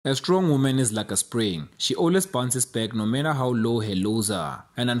A strong woman is like a spring. She always bounces back no matter how low her lows are.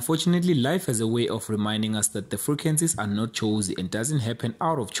 And unfortunately, life has a way of reminding us that the frequencies are not chosen and doesn't happen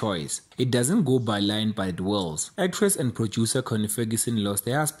out of choice. It doesn't go by line but it wills. Actress and producer Connie Ferguson lost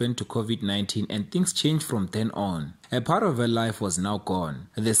her husband to COVID-19 and things changed from then on. A part of her life was now gone.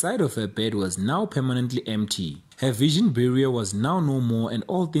 The side of her bed was now permanently empty. Her vision barrier was now no more and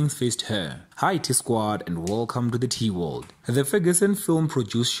all things faced her. Hi T-Squad and welcome to the T-World. The Ferguson film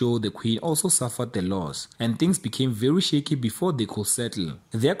produced show The Queen also suffered the loss and things became very shaky before they could settle.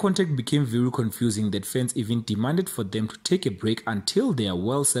 Their contact became very confusing that fans even demanded for them to take a break until they are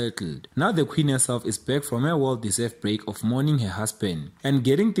well settled. Now the Queen herself is back from her well-deserved break of mourning her husband and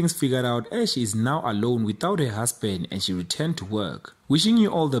getting things figured out as she is now alone without her husband and she returned to work. Wishing you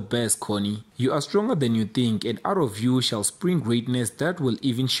all the best, Connie. You are stronger than you think and out of you shall spring greatness that will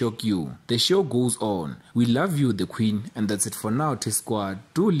even shock you. The show goes on. We love you, the Queen, and that's it for now, T-Squad.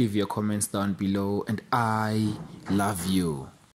 Do leave your comments down below and I love you.